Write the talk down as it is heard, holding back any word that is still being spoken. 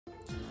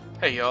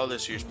Hey y'all,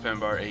 this here's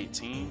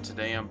Penbar18.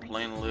 Today I'm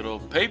playing a little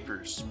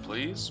Papers,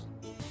 Please.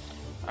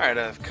 Alright,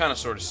 I've kind of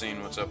sort of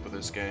seen what's up with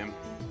this game.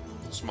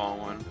 Small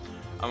one.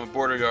 I'm a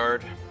border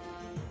guard.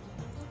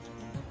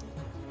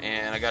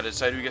 And I gotta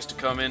decide who gets to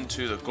come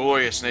into the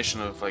glorious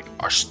nation of,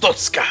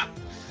 Arstotzka.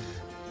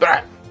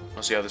 But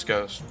let's see how this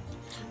goes.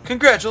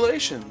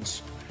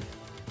 Congratulations!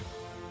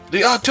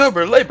 The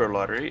October Labor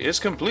Lottery is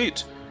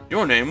complete.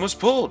 Your name was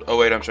pulled. Oh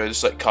wait, I'm sorry, this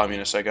is like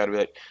communist. I gotta be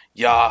like,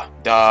 yeah,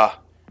 da,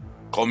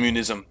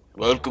 communism.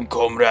 Welcome,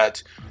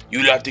 comrade.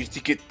 You'll have the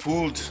ticket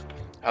pulled.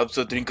 Have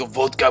a drink of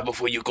vodka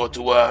before you go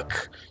to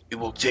work. It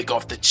will take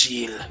off the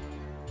chill.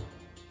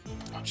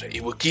 I'm sorry,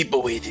 it will keep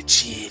away the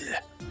chill.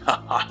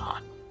 Ha ha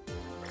ha.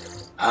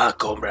 Ah,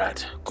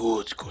 comrade.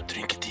 Good, good.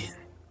 Drink it in.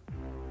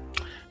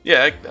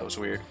 Yeah, that was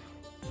weird.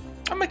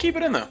 I'm gonna keep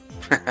it in though.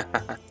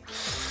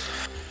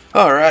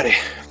 Alrighty.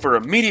 For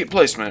immediate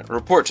placement,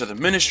 report to the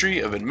Ministry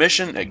of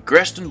Admission at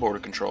Greston Border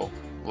Control.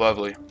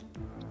 Lovely.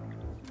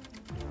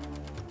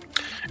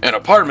 An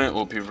apartment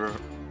will be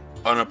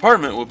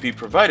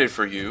provided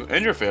for you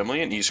and your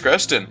family in East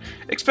Creston.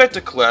 Expect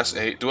a Class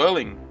 8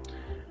 dwelling.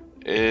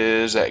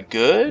 Is that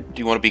good? Do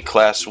you want to be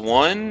Class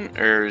 1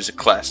 or is it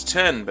Class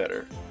 10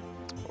 better?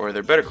 Or are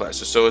there better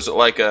classes? So is it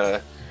like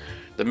the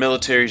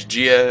military's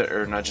GS,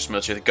 or not just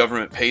military, the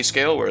government pay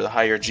scale, where the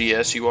higher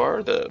GS you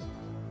are, the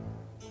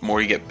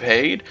more you get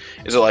paid?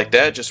 Is it like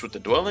that just with the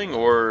dwelling,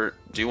 or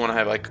do you want to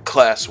have like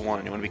Class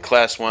 1? You want to be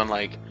Class 1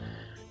 like,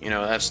 you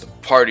know, that's the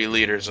party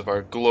leaders of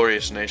our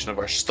glorious nation of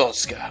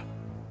Arstotzka.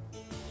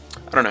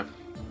 I don't know.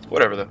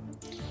 Whatever, though.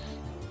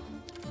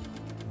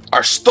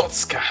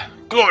 Arstotzka.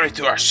 Glory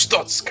to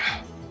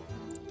Arstotzka.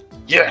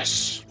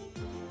 Yes.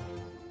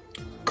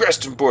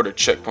 Greston Border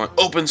Checkpoint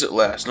opens at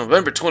last,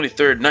 November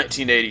 23rd,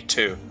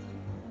 1982.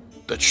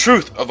 The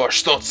truth of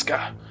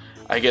Arstotzka.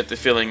 I get the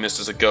feeling this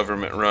is a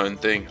government-run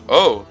thing.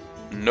 Oh,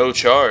 no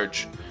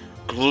charge.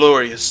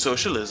 Glorious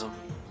socialism.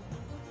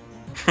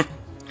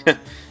 Yeah.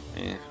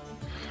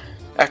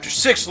 After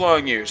 6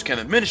 long years, can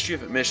the Ministry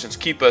of Admissions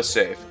keep us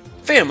safe?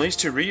 Families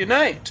to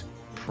reunite?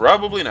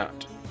 Probably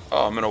not.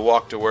 Oh, I'm gonna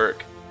walk to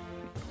work.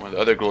 One of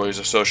the other glories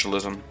of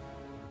socialism.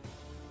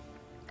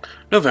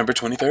 November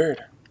 23rd.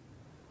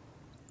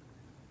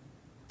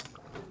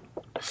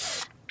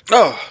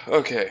 Oh,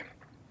 okay.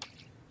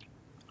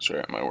 Sorry,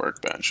 at my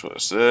workbench. What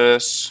is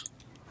this?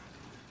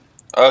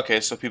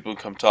 Okay, so people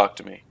can come talk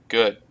to me.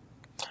 Good.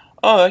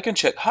 Oh, I can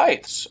check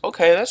heights.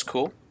 Okay, that's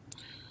cool.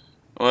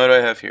 What do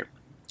I have here?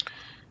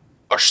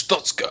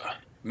 Arstotzka,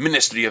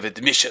 Ministry of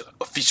Admission,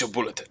 Official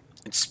Bulletin.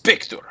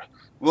 Inspector,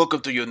 welcome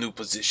to your new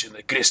position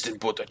at Greston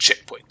Border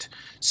Checkpoint.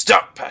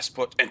 Stop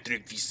passport, entry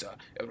visa,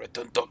 and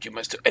return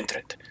documents to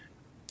entrant.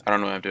 I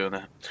don't know why I'm doing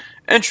that.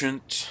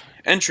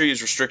 Entry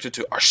is restricted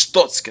to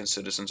Arstotzkan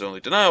citizens only.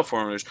 Denial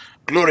foreigners.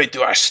 Glory to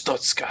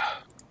Arstotzka.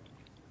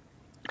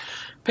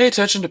 Pay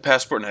attention to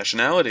passport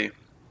nationality.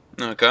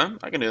 Okay,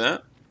 I can do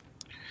that.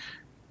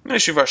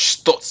 Ministry of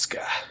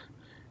Arstotzka.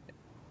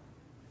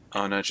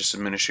 Oh, no, just a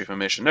Ministry of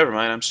Admission. Never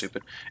mind, I'm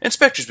stupid.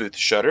 Inspector's booth.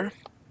 Shutter.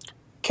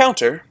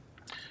 Counter.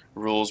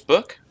 Rules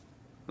book.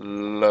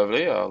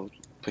 Lovely. I'll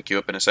pick you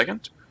up in a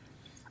second.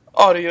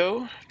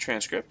 Audio.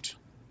 Transcript.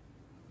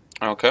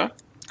 Okay.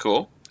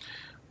 Cool.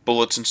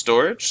 Bullets and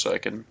storage, so I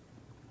can...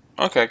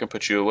 Okay, I can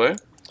put you away.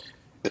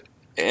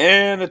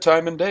 And the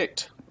time and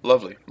date.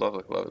 Lovely,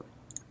 lovely, lovely.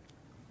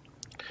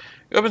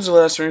 It opens the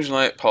last Thursday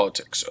night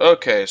politics.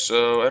 Okay,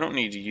 so I don't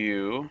need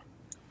you.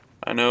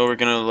 I know we're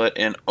going to let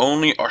in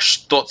only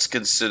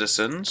Arstotzkan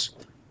citizens.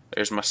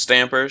 There's my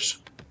stampers.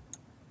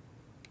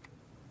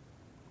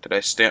 Did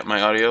I stamp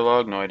my audio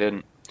log? No, I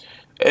didn't.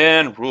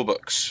 And rule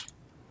books.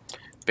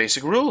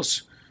 Basic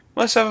rules.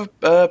 Must have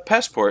a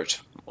passport.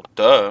 Well,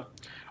 duh.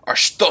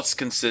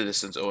 Arstotzkan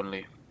citizens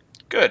only.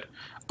 Good.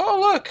 Oh,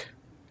 look.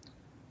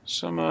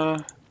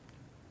 Some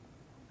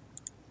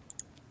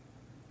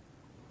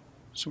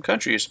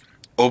countries.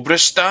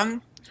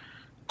 Obristan,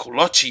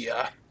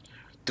 Kolochia,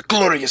 the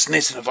glorious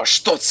nation of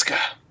Arstotzka,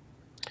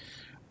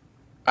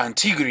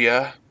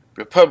 Antigria,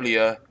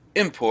 Republia,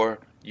 Impor,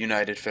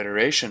 United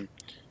Federation.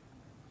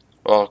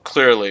 Well,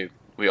 clearly,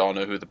 we all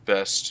know who the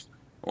best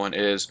one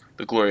is,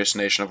 the glorious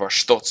nation of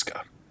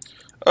Arstotzka.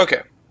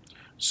 Okay,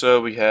 so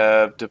we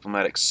have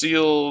diplomatic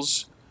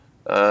seals,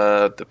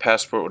 the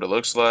passport, what it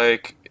looks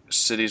like,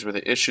 cities where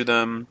they issue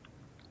them.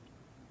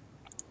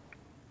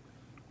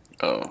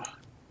 Oh,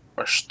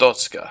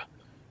 Arstotzka.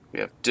 We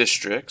have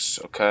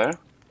districts, okay.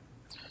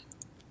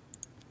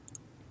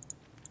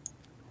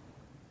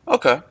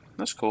 Okay,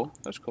 that's cool,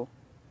 that's cool.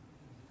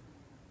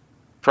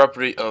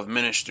 Property of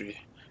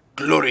ministry.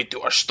 Glory to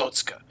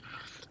Arstotzka.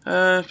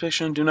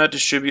 Fiction, do not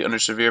distribute under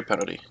severe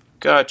penalty.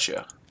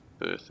 Gotcha.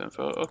 Booth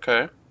info,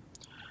 okay.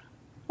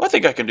 Well, I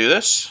think I can do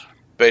this.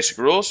 Basic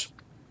rules.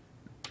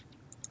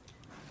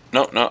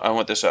 No, no, I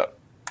want this out.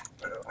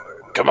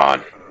 Come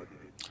on.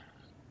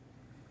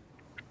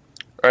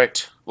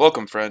 Alright,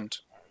 welcome, friend.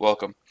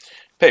 Welcome.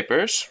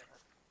 Papers.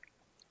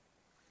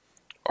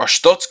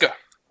 Arstotzka.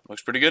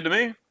 Looks pretty good to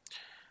me.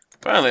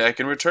 Finally, I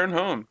can return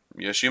home.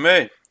 Yes, you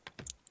may.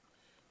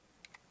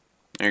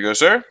 There you go,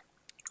 sir.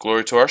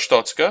 Glory to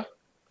Arstotzka.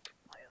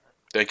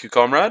 Thank you,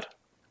 comrade.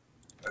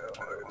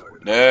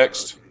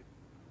 Next.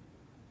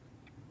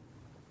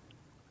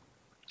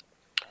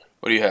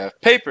 What do you have?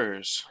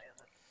 Papers.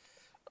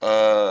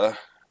 I'm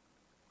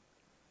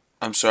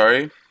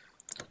sorry.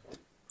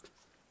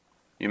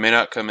 You may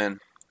not come in.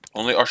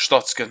 Only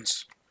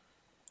Arstotzkans.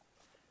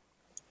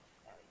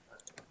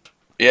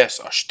 Yes,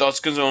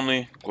 Arstotzkans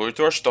only. Glory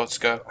to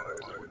Arstotzka.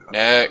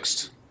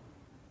 Next.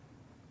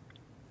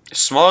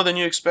 Smaller than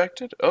you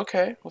expected?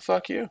 Okay, well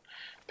fuck you.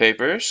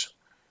 Papers?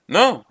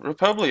 No,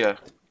 Republia.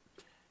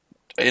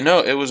 You know,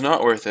 it was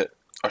not worth it.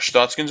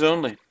 Arstotzkans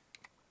only.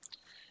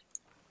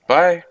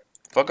 Bye.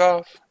 Fuck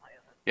off.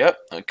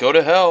 Yep, go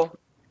to hell.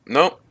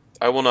 Nope,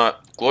 I will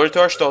not. Glory to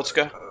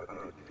Arstotzka.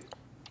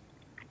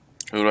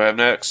 Who do I have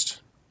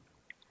next?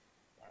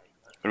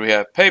 Who do we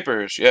have?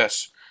 Papers,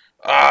 yes.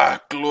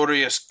 Ah,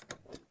 glorious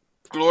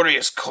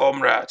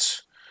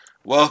comrades.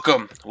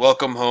 Welcome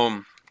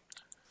home.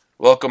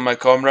 Welcome, my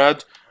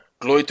comrade.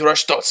 Glory to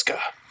Arstotzka.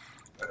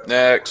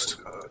 Next.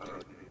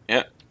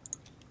 Yeah.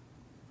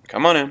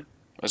 Come on in.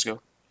 Let's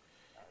go.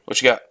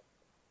 What you got?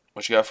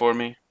 What you got for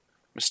me?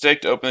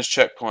 Mistake to open this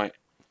checkpoint.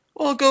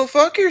 Well, go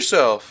fuck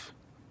yourself.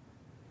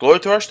 Glory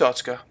to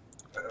Arstotzka.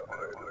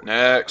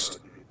 Next.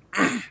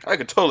 I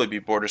could totally be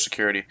border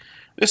security.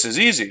 This is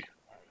easy.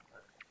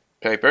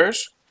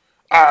 Papers.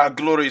 Ah,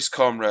 glorious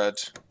comrade.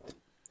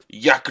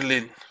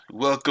 Yaklin.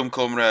 Welcome,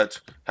 comrade.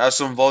 Have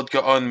some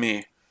vodka on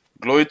me.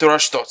 Glory to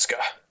Arstotzka.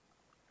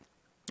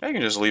 I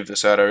can just leave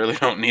this out. I really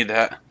don't need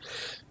that.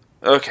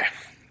 Okay.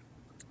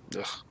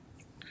 Ugh.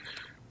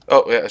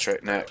 Oh, yeah, that's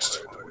right.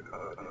 Next.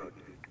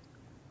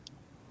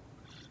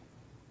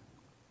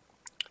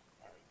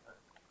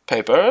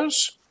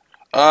 Papers.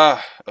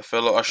 Ah, a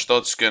fellow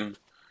Arstotzkan.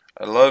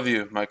 I love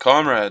you, my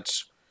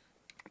comrades.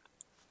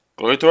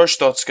 Glory to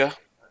Arstotzka.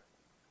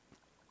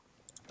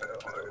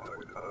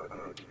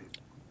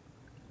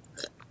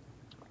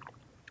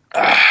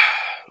 Ah,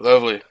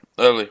 lovely,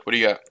 lovely. What do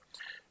you got?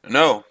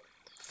 No.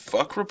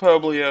 Fuck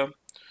Republia.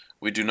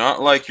 We do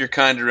not like your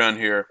kind around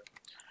here.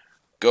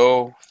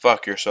 Go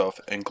fuck yourself,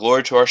 and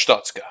glory to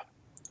Arstotzka.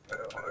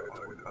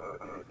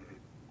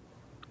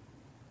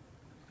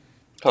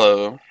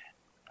 Hello.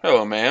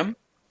 Hello, ma'am.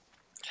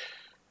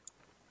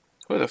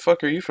 Where the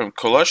fuck are you from?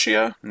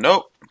 Koloshia?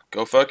 Nope.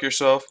 Go fuck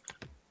yourself.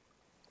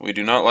 We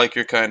do not like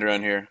your kind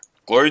around here.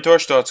 Glory to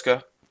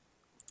Arstotzka.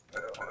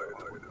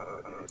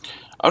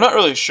 I'm not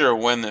really sure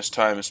when this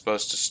time is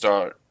supposed to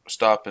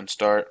stop and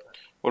start.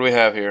 What do we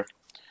have here?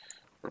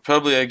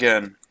 Republia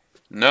again.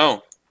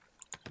 No.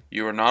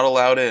 You are not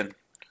allowed in.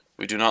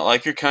 We do not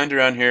like your kind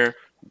around here.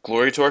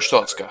 Glory to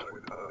Arstotzka.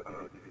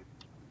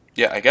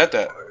 Yeah, I get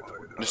that.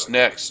 Just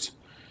next.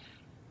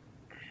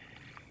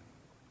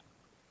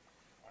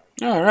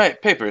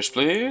 Alright, papers,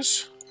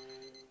 please.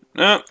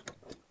 Nope.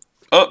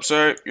 Oh,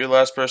 sorry. You're the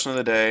last person of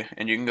the day,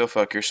 and you can go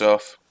fuck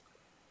yourself.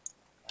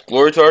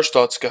 Glory to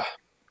Arstotzka.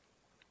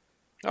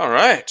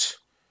 Alright.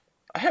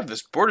 I have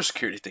this border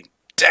security thing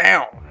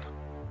down.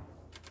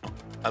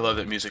 I love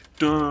that music.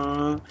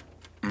 Dun,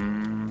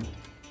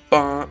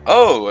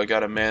 oh, I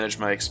gotta manage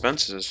my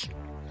expenses.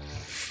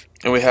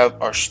 And we have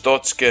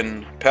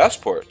Arstotzkan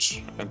passports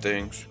and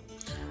things.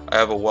 I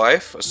have a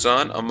wife, a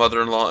son, a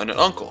mother-in-law, and an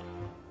uncle.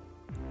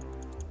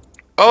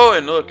 Oh,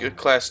 and look,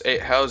 class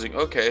 8 housing.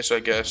 Okay, so I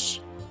guess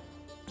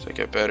I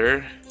get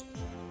better.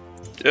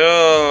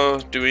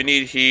 Oh, do we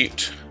need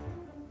heat?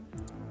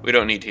 We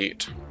don't need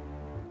heat.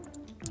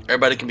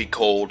 Everybody can be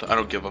cold. I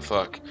don't give a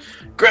fuck.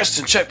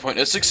 Greston checkpoint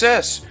a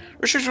success.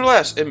 Restrictions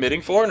less.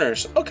 Admitting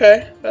foreigners.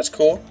 Okay, that's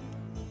cool.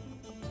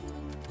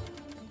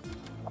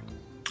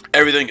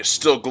 Everything is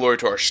still glory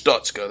to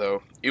Arstotzka,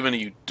 though. Even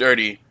you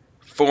dirty,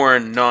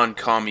 foreign,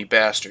 non-commie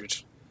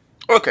bastards.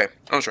 Okay,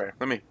 I'm sorry.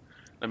 Let me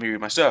read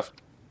my stuff.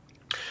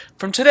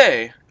 From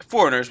today,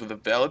 foreigners with a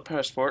valid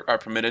passport are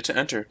permitted to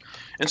enter.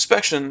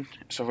 Inspection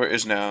software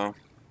is now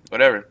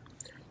whatever.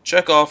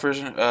 Check offers,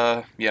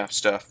 yeah,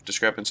 stuff,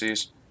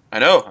 discrepancies. I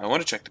know, I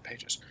want to check the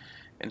pages.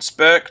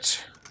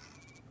 Inspect.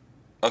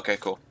 Okay,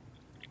 cool.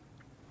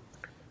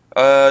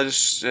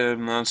 Just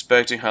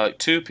inspecting, highlight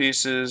 2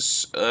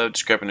 pieces,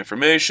 discrepant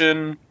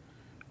information,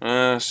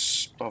 blah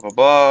blah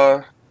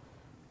blah.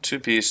 2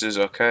 pieces,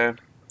 okay.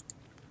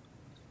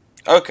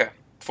 Okay,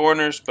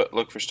 foreigners, but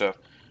look for stuff.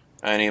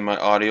 I need my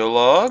audio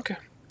log,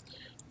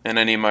 and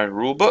I need my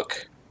rule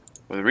book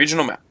with a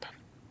regional map.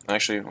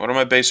 Actually, what are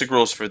my basic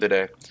rules for the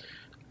day?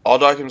 All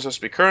documents must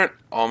be current,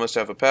 all must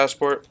have a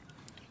passport.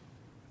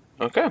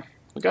 Okay,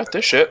 we got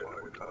this shit.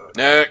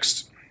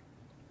 Next.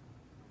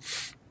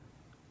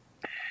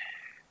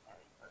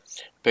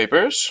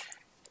 Papers.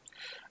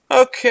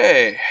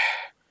 Okay,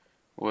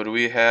 what do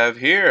we have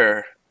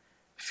here?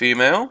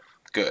 Female,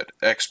 good.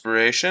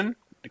 Expiration,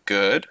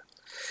 good.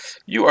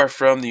 You are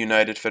from the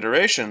United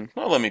Federation.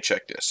 Well, let me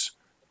check this.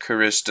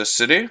 Carista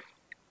City.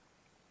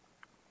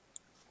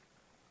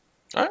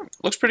 Alright,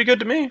 looks pretty good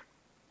to me.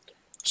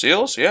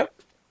 Seals, yep.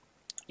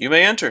 You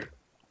may enter.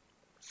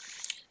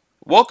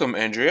 Welcome,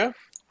 Andrea.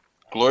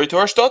 Glory to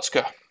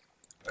Arstotzka.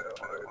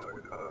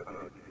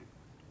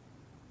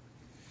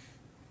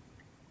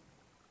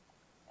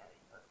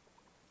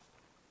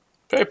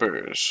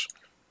 Papers.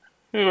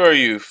 Who are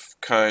you,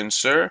 kind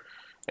sir?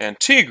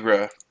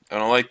 Antigra. I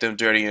don't like them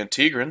dirty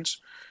Antigrans.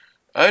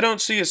 I don't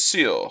see a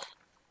seal.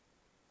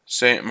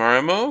 Saint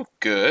Marimo?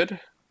 Good.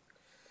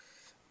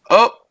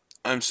 Oh,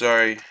 I'm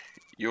sorry.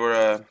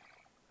 Your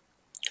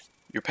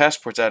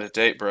passport's out of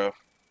date, bro.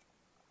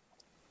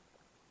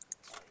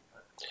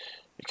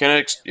 You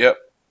can't yep.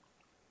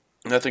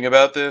 Nothing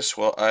about this?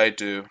 Well, I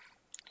do.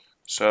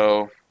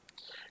 So,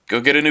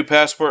 go get a new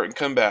passport and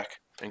come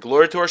back. And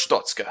glory to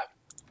Arstotzka.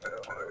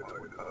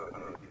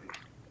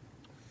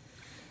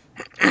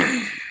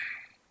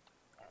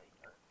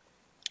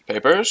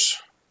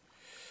 Papers?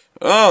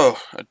 Oh,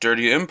 a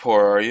dirty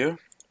impor, are you?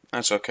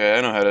 That's okay,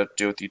 I know how to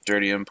deal with you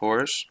dirty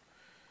impors.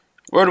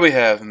 What do we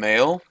have?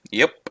 Mail?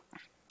 Yep.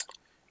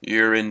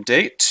 You're in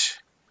date.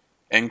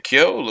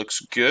 Enkyo,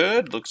 looks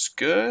good, looks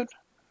good.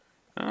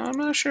 I'm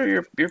not sure,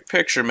 your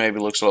picture maybe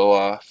looks a little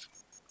off.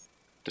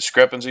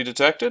 Discrepancy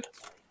detected?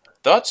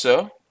 Thought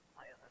so.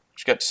 What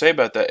you got to say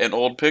about that? An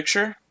old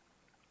picture?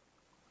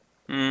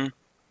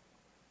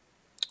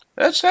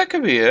 That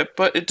could be it,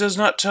 but it does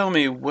not tell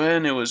me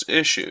when it was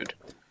issued.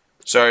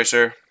 Sorry,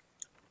 sir.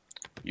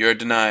 You're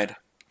denied.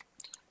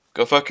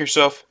 Go fuck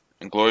yourself,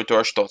 and glory to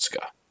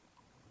Arstotzka.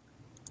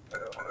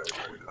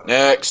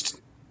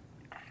 Next.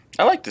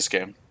 I like this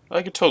game.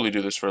 I could totally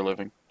do this for a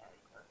living.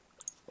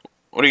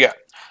 What do you got?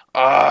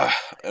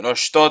 An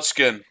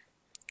Arstotzkan.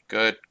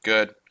 Good,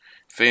 good.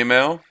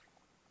 Female.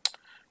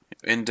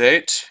 In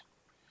date.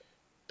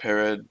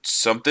 Parad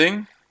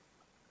something.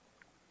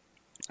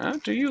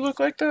 Do you look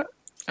like that?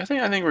 I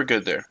think we're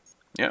good there.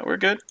 Yeah, we're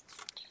good.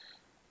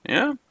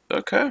 Yeah,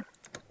 okay.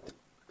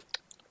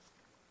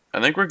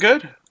 I think we're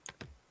good.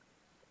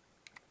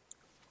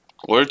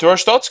 Glory to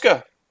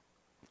Arstotzka.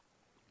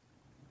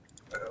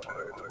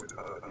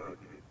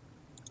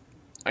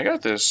 I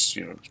got this,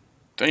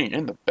 thing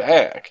in the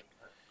bag.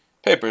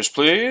 Papers,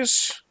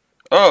 please.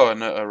 Oh,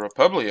 and a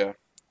Republia.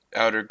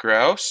 Outer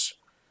grouse.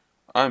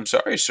 I'm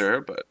sorry,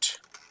 sir, but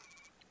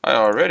I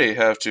already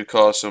have to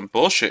call some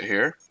bullshit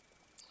here.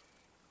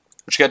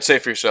 What you got to say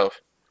for yourself?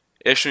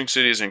 Issuing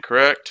city is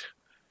incorrect.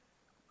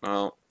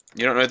 Well,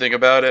 you don't know anything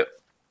about it,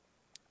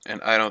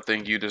 and I don't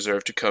think you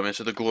deserve to come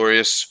into the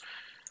glorious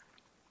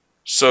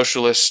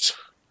socialist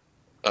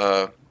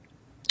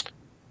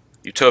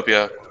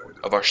utopia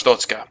of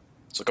Arstotzka.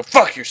 So go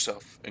fuck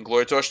yourself, and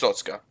glory to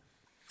Arstotzka.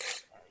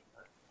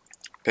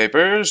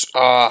 Papers?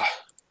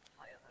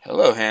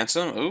 Hello,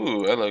 handsome.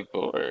 Ooh, I look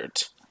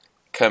bored.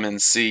 Come and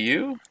see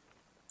you?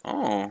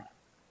 Oh.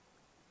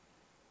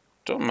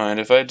 Don't mind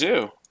if I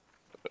do.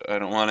 I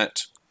don't want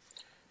it.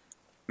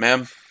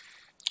 Ma'am,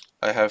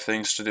 I have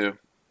things to do.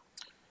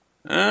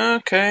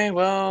 Okay,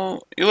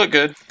 well, you look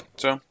good,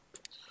 so.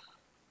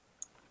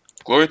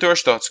 Glory to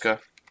Arstotzka.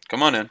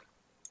 Come on in.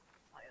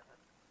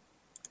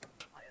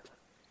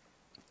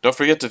 Don't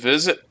forget to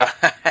visit.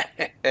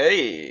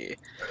 Hey,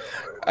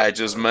 I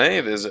just may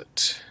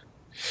visit.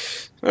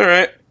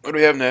 Alright, what do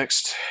we have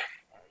next?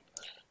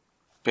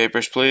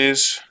 Papers,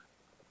 please.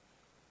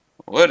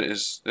 What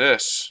is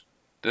this?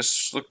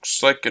 This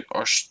looks like an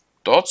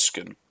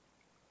Arstotzkan.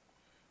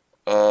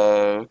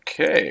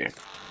 Okay.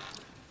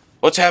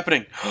 What's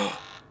happening?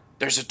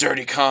 There's a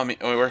dirty commie.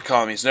 Oh, we're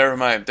commies. Never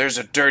mind. There's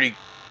a dirty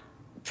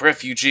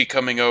refugee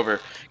coming over.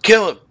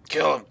 Kill him!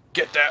 Kill him!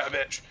 Get that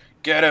bitch!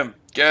 Get him!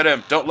 Get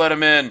him! Don't let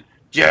him in!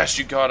 Yes,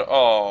 you got it.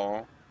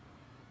 Oh.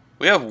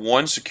 We have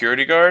one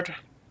security guard?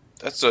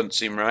 That doesn't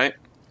seem right.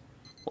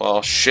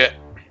 Well, shit.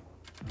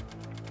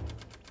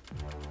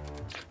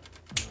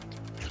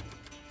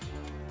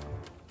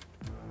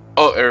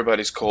 Oh,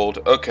 everybody's cold.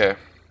 Okay.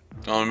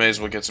 Well, I may as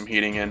well get some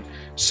heating in.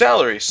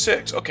 Salary,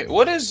 6. Okay,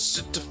 what is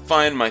it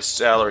define my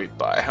salary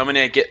by? How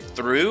many I get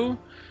through?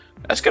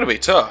 That's gonna be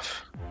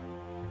tough.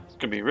 It's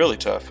gonna be really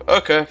tough.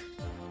 Okay.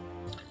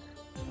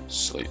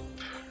 Sleep.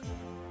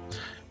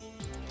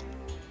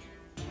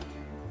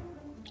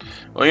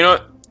 Well, you know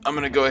what? I'm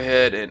gonna go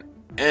ahead and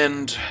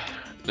end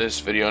this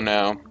video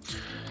now,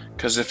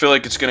 because I feel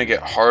like it's gonna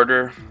get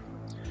harder,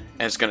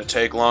 and it's gonna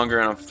take longer,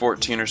 and I'm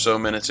 14 or so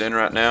minutes in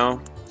right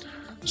now.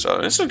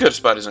 So it's a good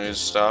spot as I need to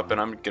stop, and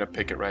I'm gonna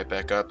pick it right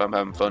back up. I'm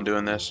having fun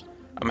doing this.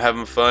 I'm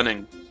having fun,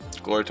 and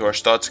glory to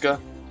Arstotzka.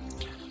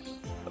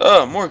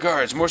 Oh, more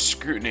guards, more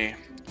scrutiny.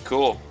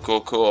 Cool,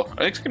 cool, cool. I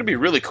think it's gonna be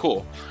really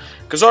cool,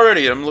 because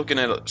already I'm looking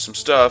at some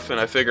stuff, and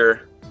I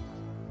figure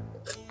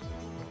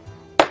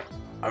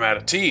I'm out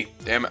of tea.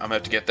 Damn it, I'm gonna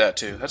have to get that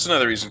too. That's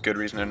another reason, good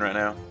reason in right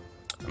now.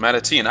 I'm out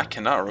of tea, and I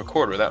cannot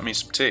record without me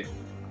some tea.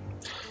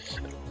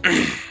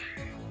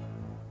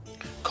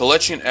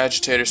 Kolechian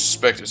agitator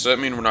suspected. Does that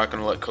mean we're not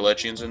going to let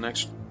Kolechians in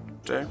next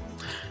day?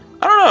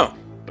 I don't know,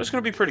 but it's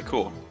going to be pretty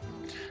cool.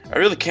 I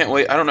really can't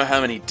wait. I don't know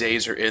how many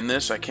days are in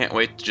this. I can't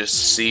wait to just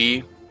see.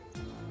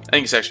 I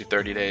think it's actually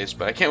 30 days,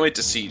 but I can't wait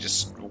to see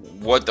just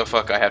what the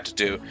fuck I have to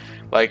do.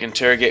 Like,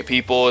 interrogate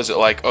people? Is it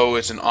like, oh,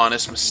 it's an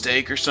honest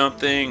mistake or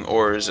something?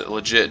 Or is it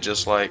legit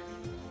just like,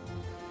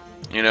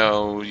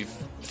 you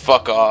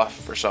fuck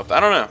off or something?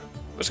 I don't know.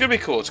 But it's going to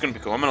be cool. It's going to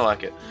be cool. I'm going to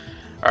like it.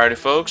 Alrighty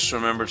folks,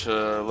 remember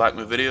to like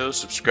my videos,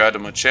 subscribe to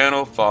my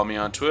channel, follow me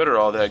on Twitter,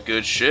 all that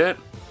good shit.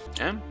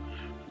 And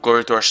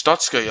glory to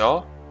Arstotzka,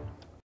 y'all.